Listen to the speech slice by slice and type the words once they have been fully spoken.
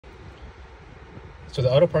So the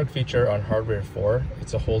AutoPark feature on hardware 4,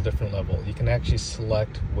 it's a whole different level. You can actually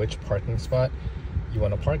select which parking spot you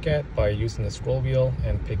want to park at by using the scroll wheel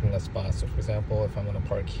and picking a spot. So for example, if I'm going to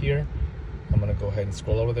park here, I'm going to go ahead and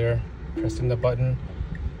scroll over there, pressing the button,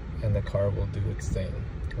 and the car will do its thing.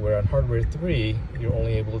 Where on hardware 3, you're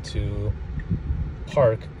only able to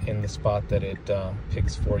park in the spot that it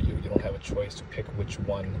picks for you. You don't have a choice to pick which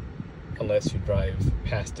one unless you drive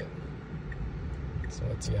past it. So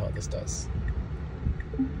let's see how this does.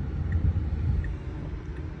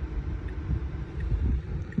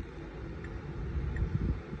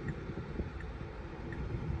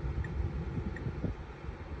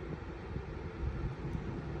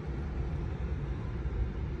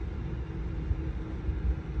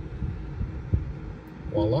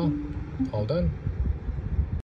 Voila, all done.